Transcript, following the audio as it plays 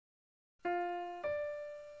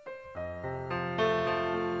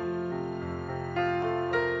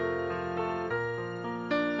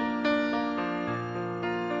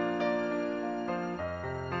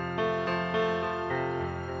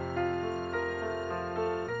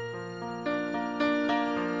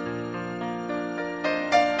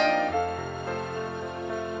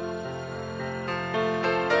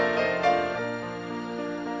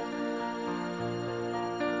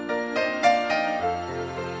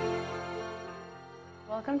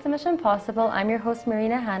Welcome to Mission Possible. I'm your host,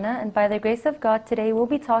 Marina Hanna, and by the grace of God, today we'll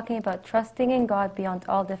be talking about trusting in God beyond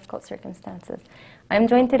all difficult circumstances. I'm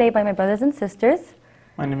joined today by my brothers and sisters.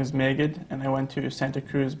 My name is Megid, and I went to Santa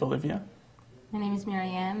Cruz, Bolivia. My name is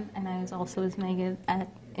Marianne, and I was also with Megid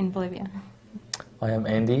in Bolivia. I am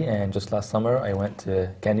Andy, and just last summer I went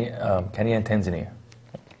to Kenya and Tanzania.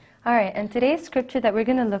 All right, and today's scripture that we're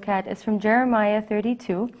going to look at is from Jeremiah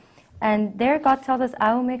 32. And there God tells us,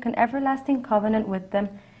 I will make an everlasting covenant with them,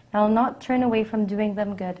 and I will not turn away from doing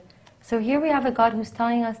them good. So here we have a God who's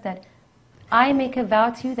telling us that I make a vow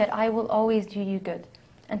to you that I will always do you good.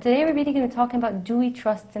 And today we're really going to be talking about, do we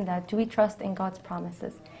trust in that? Do we trust in God's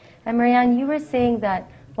promises? And Marianne, you were saying that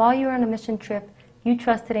while you were on a mission trip, you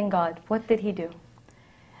trusted in God. What did He do?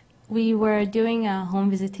 We were doing a home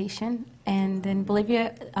visitation, and in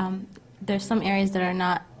Bolivia, there's some areas that are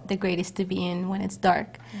not the greatest to be in when it's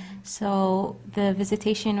dark. So the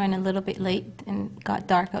visitation went a little bit late and got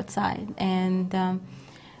dark outside. And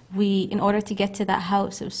in order to get to that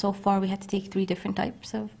house, it was so far, we had to take three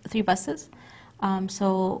buses.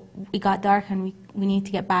 So it got dark, and we need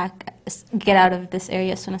to get out of this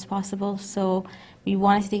area as soon as possible. So we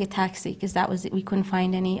wanted to take a taxi because we couldn't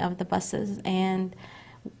find any of the buses. And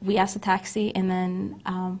we asked a taxi, and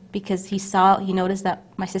then because he noticed that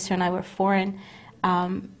my sister and I were foreign,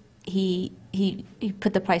 he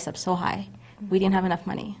put the price up so high. We didn't have enough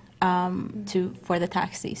money for the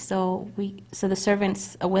taxi. So the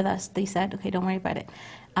servants with us, they said, okay, don't worry about it.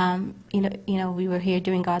 We were here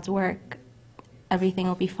doing God's work. Everything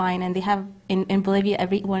will be fine. And they have in Bolivia,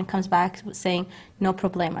 everyone comes back saying no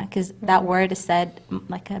problema, because that word is said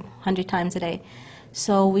like 100 times a day.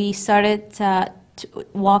 So we started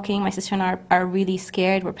walking. My sister and I are really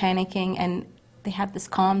scared. We're panicking, and they have this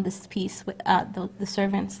calm, this peace with the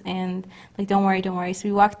servants, and like, don't worry. So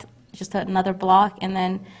we walked just another block, and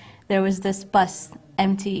then there was this bus,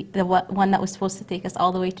 empty, the one that was supposed to take us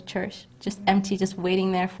all the way to church, just empty, just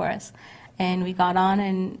waiting there for us. And we got on,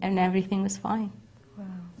 and everything was fine. Wow.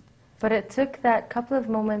 But it took that couple of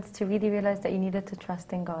moments to really realize that you needed to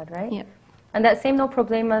trust in God, right? Yeah. And that same no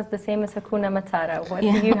problema is the same as Hakuna Matata. What do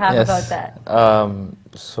you have about that?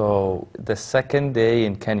 So the second day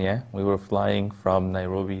in Kenya, we were flying from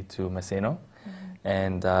Nairobi to Maseno,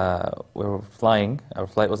 and we were flying. Our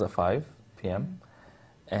flight was at 5 p.m.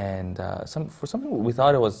 And for some reason we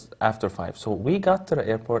thought it was after 5. So we got to the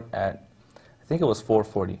airport at, I think it was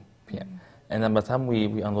 4:40 p.m. And then by the time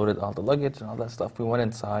we unloaded all the luggage and all that stuff, we went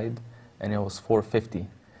inside, and it was 4:50.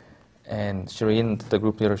 And Shireen, the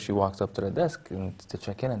group leader, she walks up to the desk to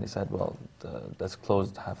check in, and they said, well, that's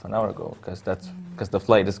closed half an hour ago, because the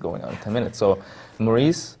flight is going on in 10 minutes. So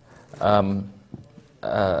Maurice, a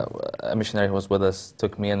missionary who was with us,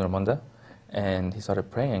 took me and Ramonda, and he started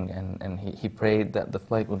praying, and he prayed that the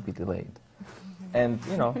flight would be delayed. And,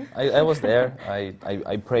 I was there,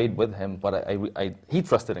 I prayed with him, but he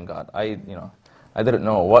trusted in God. I didn't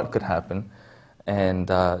know what could happen, and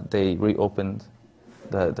they reopened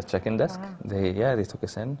the check-in desk. Wow. They took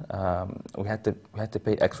us in. We had to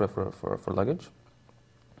pay extra for luggage,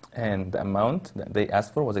 and the amount that they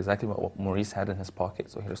asked for was exactly what Maurice had in his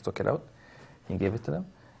pocket. So he just took it out, he gave it to them,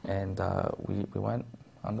 and we went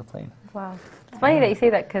on the plane. Wow. It's funny that you say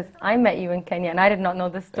that, because I met you in Kenya, and I did not know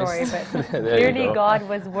this story, but clearly God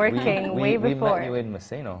was working way before. We met you in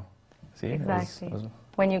Maseno. See? Exactly.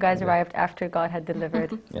 When you guys arrived after God had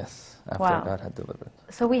delivered. Yes, after God had delivered.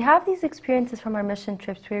 So we have these experiences from our mission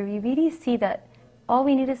trips where we really see that all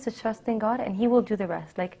we need is to trust in God, and He will do the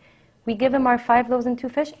rest. Like, we give Him our 5 loaves and 2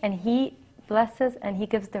 fish, and He blesses and He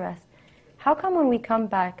gives the rest. How come when we come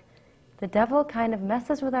back, the devil kind of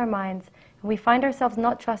messes with our minds, and we find ourselves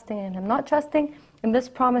not trusting in Him, not trusting in this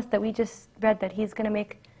promise that we just read, that He's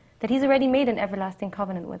already made an everlasting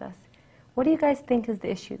covenant with us? What do you guys think is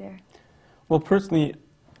the issue there? Well, personally,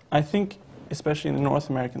 I think, especially in the North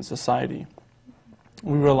American society,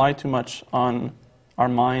 we rely too much on our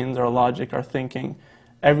minds, our logic, our thinking.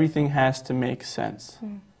 Everything has to make sense,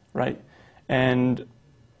 right? And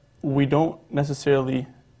we don't necessarily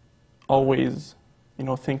always,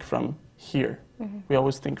 think from here. We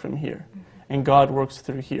always think from here. And God works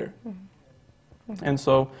through here. And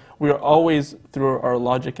so we are always, through our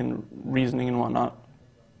logic and reasoning and whatnot,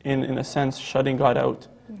 in a sense, shutting God out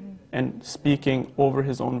and speaking over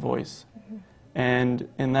His own voice. And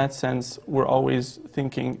in that sense, we're always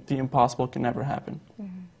thinking the impossible can never happen.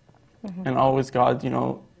 And always God,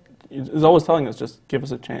 is always telling us, just give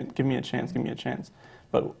us a chance, give me a chance, give me a chance.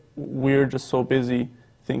 But we're just so busy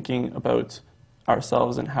thinking about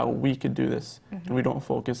ourselves and how we could do this, and we don't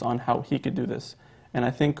focus on how He could do this. And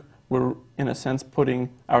I think we're, in a sense, putting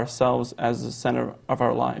ourselves as the center of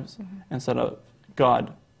our lives, instead of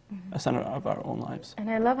God a center of our own lives. And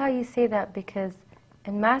I love how you say that, because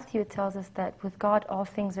in Matthew it tells us that with God all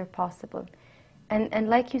things are possible. And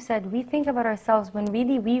like you said, we think about ourselves when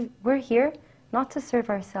really we're here not to serve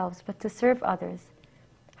ourselves, but to serve others.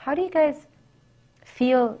 How do you guys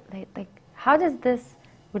feel, like how does this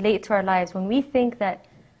relate to our lives when we think that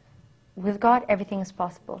with God everything is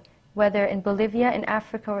possible? Whether in Bolivia, in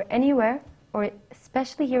Africa, or anywhere, or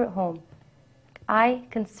especially here at home, I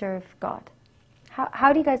can serve God.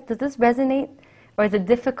 How do you guys, does this resonate? Or is it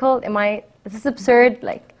difficult? Is this absurd?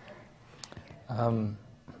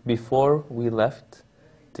 Before we left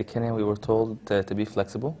to Kenya, we were told to be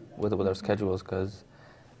flexible with our schedules, because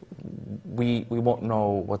we won't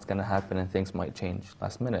know what's going to happen and things might change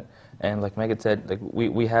last minute. And like Megan said, like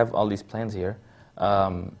we have all these plans here,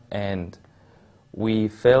 and we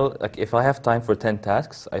feel like if I have time for 10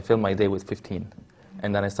 tasks, I fill my day with 15,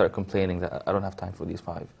 and then I start complaining that I don't have time for these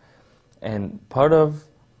 5. And part of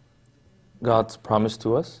God's promise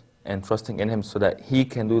to us and trusting in Him so that He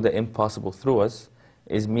can do the impossible through us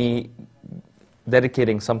is me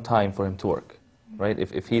dedicating some time for Him to work, right?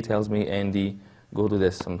 If He tells me, Andy, go do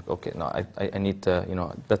this, I'm okay, no, I need to,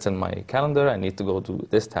 that's in my calendar, I need to go do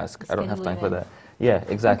this task. I don't have time for that. Yeah,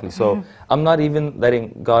 exactly. So I'm not even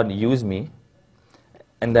letting God use me,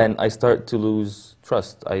 and then I start to lose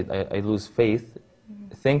trust. I lose faith,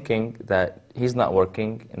 thinking that He's not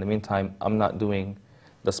working. In the meantime, I'm not doing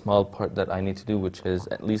the small part that I need to do, which is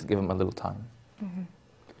at least give Him a little time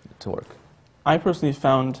to work. I personally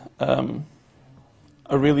found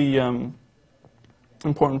a really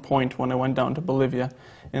important point when I went down to Bolivia,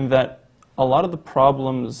 in that a lot of the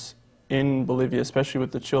problems in Bolivia, especially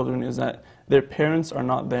with the children, is that their parents are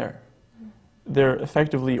not there. They're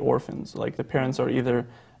effectively orphans. Like the parents are either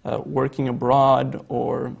working abroad,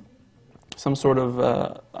 or some sort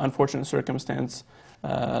of unfortunate circumstance,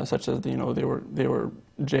 such as they were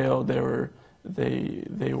jailed,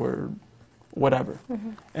 they were whatever.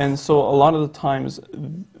 And so a lot of the times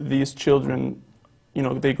these children,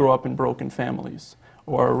 they grow up in broken families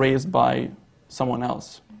or are raised by someone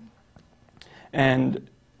else. And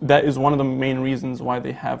that is one of the main reasons why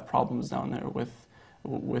they have problems down there with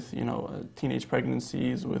teenage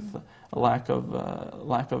pregnancies, with a lack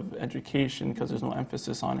of education, because there's no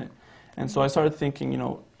emphasis on it. And so I started thinking,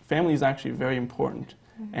 family is actually very important,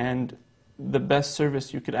 and the best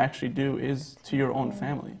service you could actually do is to your own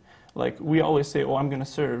family. Like we always say, oh, I'm going to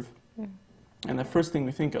serve, and the first thing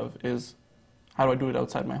we think of is, how do I do it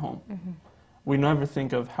outside my home? We never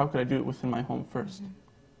think of, how could I do it within my home first,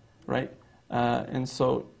 right? And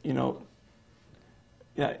so,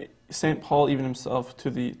 yeah, St. Paul even himself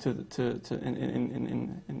in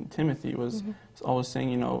Timothy was always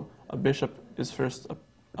saying, a bishop is first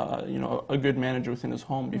a good manager within his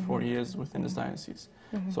home before he is within his diocese.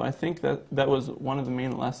 So I think that was one of the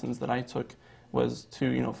main lessons that I took, was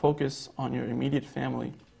to focus on your immediate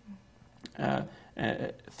family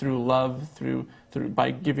through love, through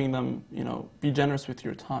by giving them, be generous with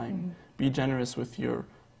your time, be generous with your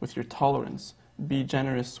tolerance, be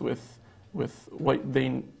generous with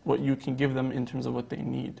what you can give them in terms of what they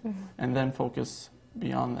need, and then focus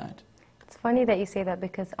beyond that. It's funny that you say that,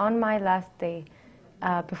 because on my last day,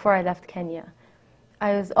 before I left Kenya,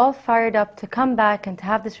 I was all fired up to come back and to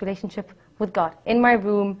have this relationship with God in my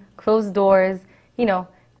room, closed doors, and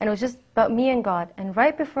it was just about me and God. And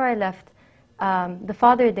right before I left, the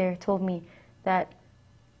father there told me that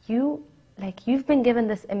you've been given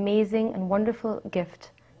this amazing and wonderful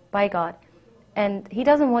gift by God, and He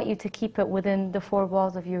doesn't want you to keep it within the 4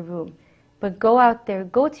 walls of your room, but go out there,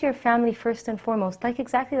 go to your family first and foremost,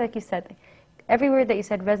 exactly like you said. Every word that you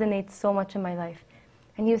said resonates so much in my life.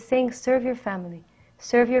 And he was saying, serve your family,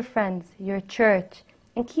 serve your friends, your church,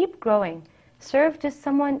 and keep growing. Serve just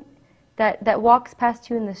someone that walks past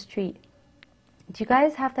you in the street. Do you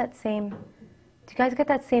guys get that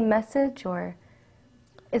same message, or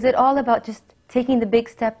is it all about just taking the big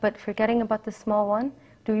step but forgetting about the small one?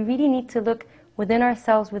 Do we really need to look within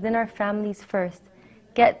ourselves, within our families first,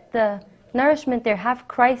 get the nourishment there, have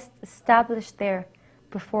Christ established there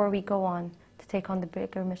before we go on to take on the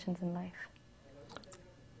bigger missions in life?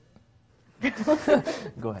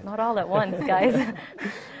 Go ahead. Not all at once, guys.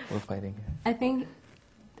 We're fighting. I think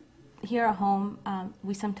here at home,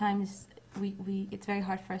 we sometimes it's very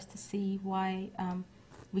hard for us to see why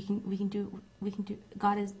we can do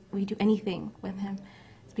anything with Him.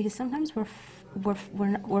 It's because sometimes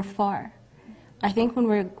we're far. I think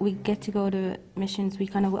when we get to go to missions, we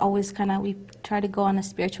try to go on a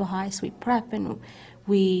spiritual high. So we prep and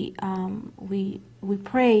we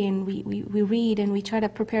pray and we read and we try to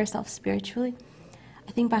prepare ourselves spiritually.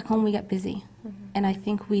 I think back home we get busy, and I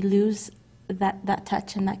think we lose that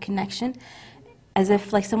touch and that connection, as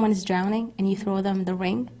if like someone is drowning and you throw them the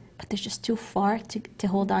ring, but they're just too far to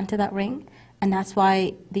hold on to that ring, and that's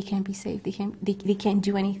why they can't be saved. They can't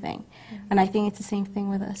do anything. And I think it's the same thing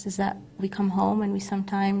with us, is that we come home and we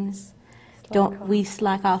sometimes we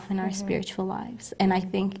slack off in our spiritual lives. And I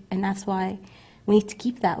think, and that's why we need to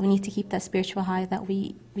keep that. We need to keep that spiritual high that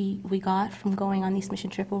we got from going on these mission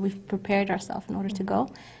trips, where we've prepared ourselves in order to go.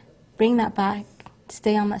 Bring that back,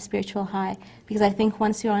 stay on that spiritual high. Because I think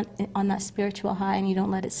once you're on that spiritual high and you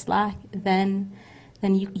don't let it slack, then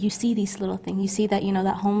you see these little things. You see that,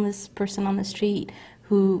 that homeless person on the street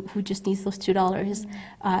who just needs those $2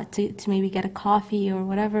 to maybe get a coffee or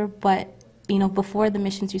whatever. But, before the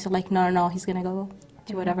missions, you said like, no, he's going to go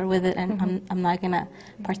do whatever with it, and I'm not going to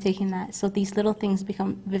partake in that. So these little things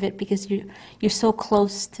become vivid because you're so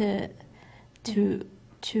close to the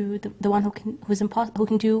one who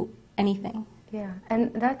can do anything. Yeah,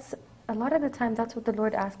 and that's, a lot of the time, that's what the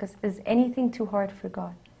Lord asks us, is anything too hard for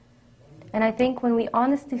God? And I think when we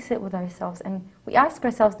honestly sit with ourselves and we ask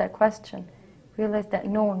ourselves that question, realize that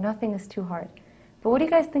no, nothing is too hard. But what do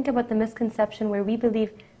you guys think about the misconception where we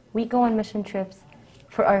believe we go on mission trips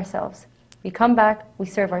for ourselves? We come back, we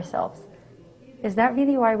serve ourselves. Is that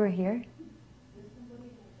really why we're here?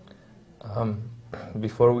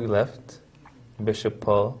 Before we left, Bishop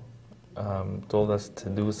Paul told us to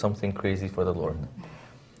do something crazy for the Lord.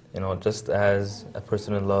 Just as a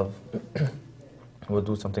person in love would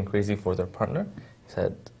do something crazy for their partner, he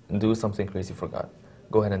said, do something crazy for God.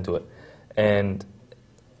 Go ahead and do it. And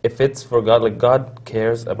if it's for God, like God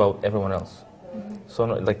cares about everyone else. So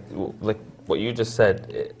like what you just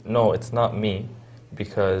said, no, it's not me,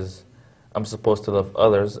 because I'm supposed to love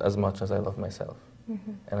others as much as I love myself.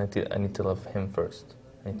 And I need to love him first.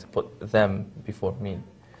 I need to put them before me.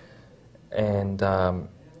 And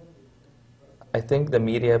I think the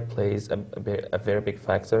media plays a very big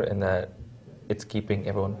factor in that it's keeping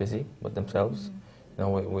everyone busy with themselves.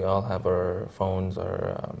 We all have our phones,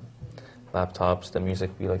 our laptops, the music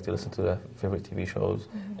we like to listen to, the favorite TV shows,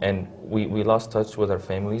 and we lost touch with our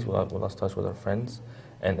families, we lost touch with our friends,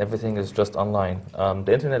 and everything is just online.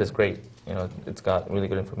 The internet is great, it's got really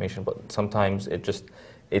good information, but sometimes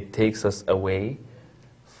it takes us away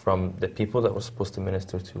from the people that we're supposed to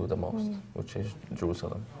minister to the most, which is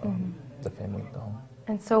Jerusalem, the family, the home.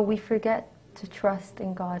 And so we forget to trust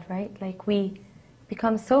in God, right? Like we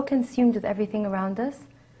become so consumed with everything around us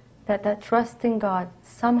that trust in God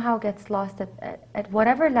somehow gets lost at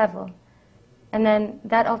whatever level. And then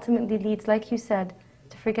that ultimately leads, like you said,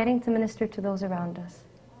 to forgetting to minister to those around us.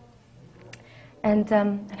 And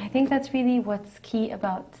I think that's really what's key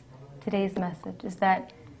about today's message, is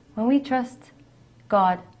that when we trust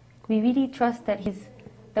God, we really trust that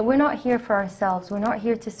we're not here for ourselves. We're not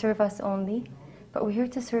here to serve us only, but we're here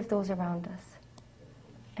to serve those around us.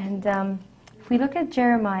 And if we look at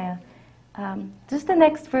Jeremiah, just the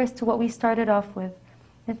next verse to what we started off with,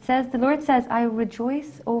 it says, the Lord says, I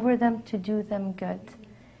rejoice over them to do them good.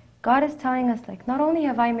 God is telling us, like, not only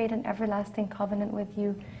have I made an everlasting covenant with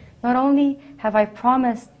you, not only have I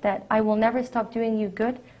promised that I will never stop doing you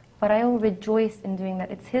good, but I will rejoice in doing that.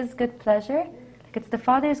 It's His good pleasure. Like, it's the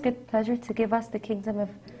Father's good pleasure to give us the kingdom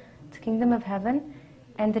of heaven,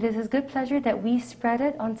 and it is His good pleasure that we spread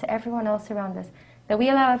it onto everyone else around us, that we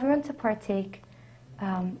allow everyone to partake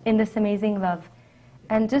in this amazing love.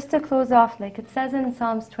 And just to close off, like it says in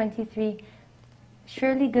Psalms 23,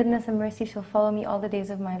 surely goodness and mercy shall follow me all the days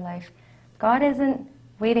of my life. God isn't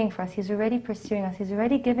waiting for us. He's already pursuing us. He's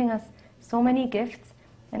already giving us so many gifts.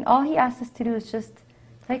 And all He asks us to do is just,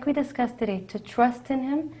 like we discussed today, to trust in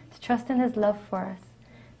Him, to trust in His love for us.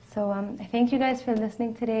 So I thank you guys for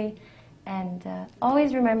listening today. And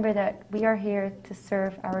always remember that we are here to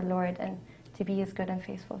serve our Lord and to be His good and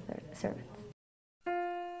faithful servants.